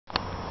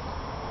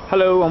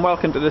Hello and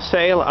welcome to the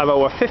sale of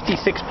our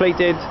 56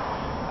 plated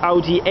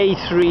Audi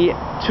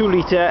A3 2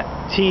 litre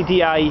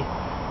TDI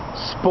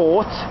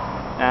Sport.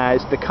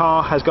 As the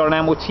car has got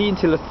an MOT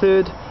until the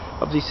 3rd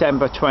of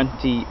December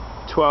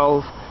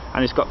 2012,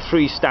 and it's got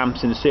 3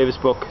 stamps in the service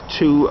book,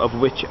 2 of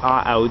which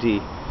are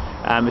Audi.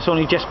 It's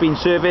only just been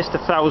serviced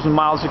 1,000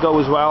 miles ago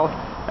as well.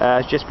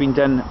 It's just been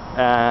done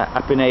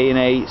up in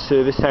A&A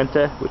service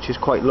centre, which is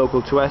quite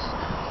local to us.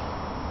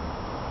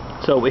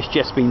 So it's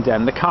just been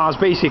done. The car's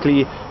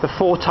basically, the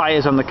 4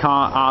 tyres on the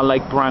car are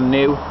like brand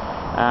new,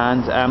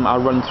 and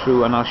I'll run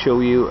through and I'll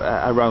show you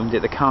around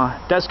it. The car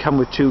does come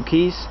with 2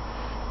 keys,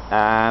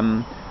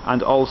 and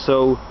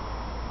also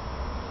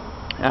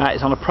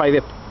it's on a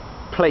private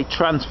plate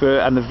transfer,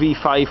 and the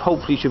V5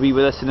 hopefully should be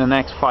with us in the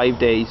next 5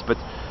 days, but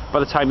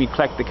by the time you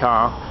collect the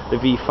car, the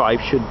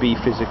V5 should be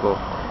physical.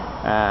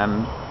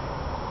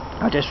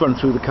 I'll just run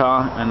through the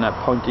car and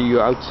point you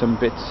out some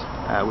bits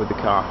with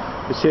the car.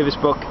 The service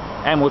book,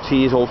 MOT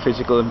is all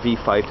physical, and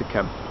V5 to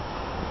come.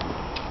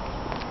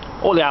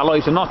 All the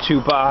alloys are not too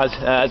bad.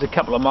 There's a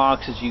couple of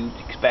marks as you'd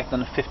expect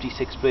on a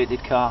 56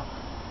 plated car.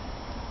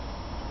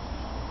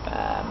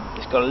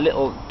 It's got a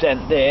little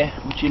dent there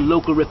which your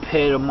local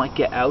repairer might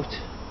get out.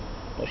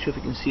 Not sure if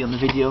you can see on the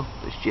video,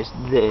 but it's just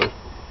there,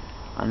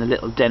 and a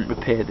little dent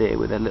repair there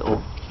with a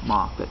little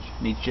mark that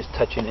needs just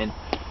touching in.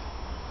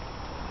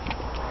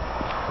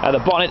 The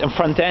bonnet and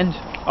front end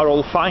are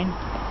all fine.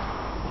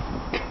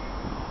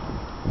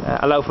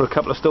 Allow for a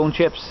couple of stone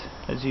chips,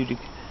 as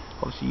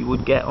obviously you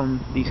would get on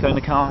these kind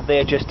of car.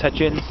 They're just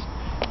touch-ins.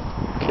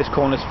 This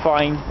corner's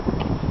fine.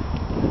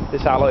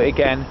 This alloy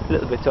again, a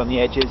little bit on the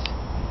edges,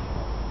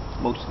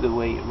 most of the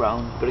way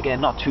around, but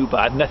again not too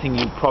bad. Nothing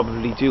you'd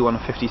probably do on a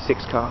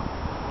 56 car.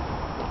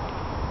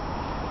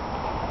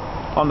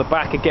 On the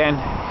back again,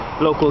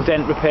 local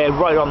dent repair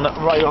right on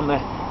the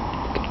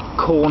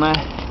corner,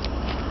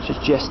 which is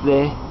just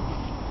there.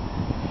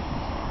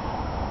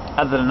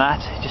 Other than that,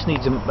 it just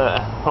needs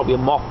probably a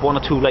mop, 1 or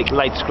 2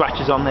 light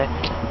scratches on there.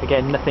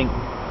 Again, nothing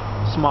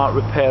smart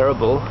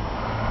repairable.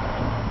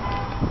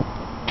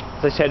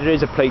 As I said, it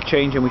is a plate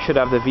change, and we should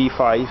have the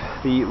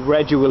V5. The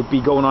reg will be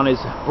going on is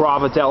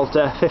Bravo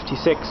Delta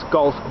 56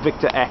 Golf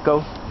Victor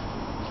Echo.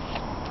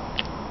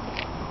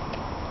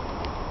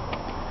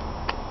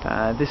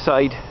 This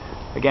side,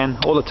 again,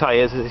 all the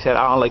tyres, as I said,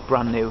 are like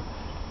brand new.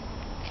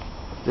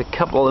 There's a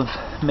couple of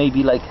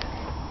maybe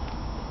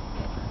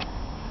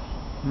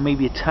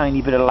a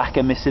tiny bit of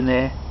lacquer missing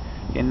there.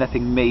 Again,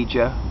 nothing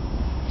major.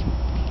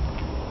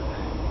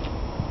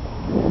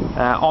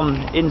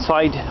 On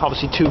inside,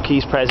 obviously 2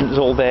 keys present, is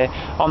all there.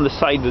 On the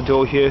side of the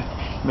door here,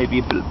 maybe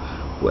a bit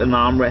with an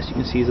armrest, you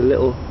can see there's a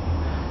little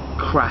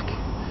crack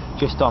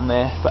just on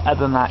there, but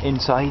other than that,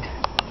 inside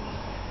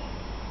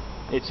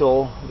it's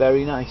all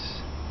very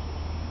nice.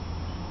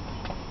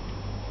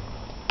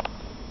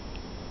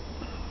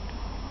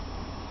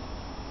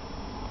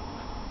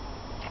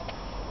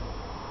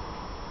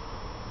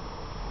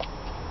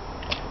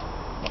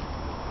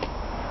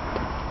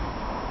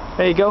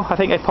 There you go. I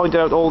think I pointed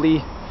out all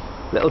the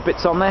little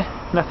bits on there.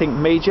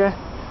 Nothing major.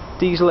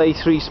 Diesel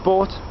A3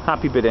 Sport.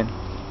 Happy bidding.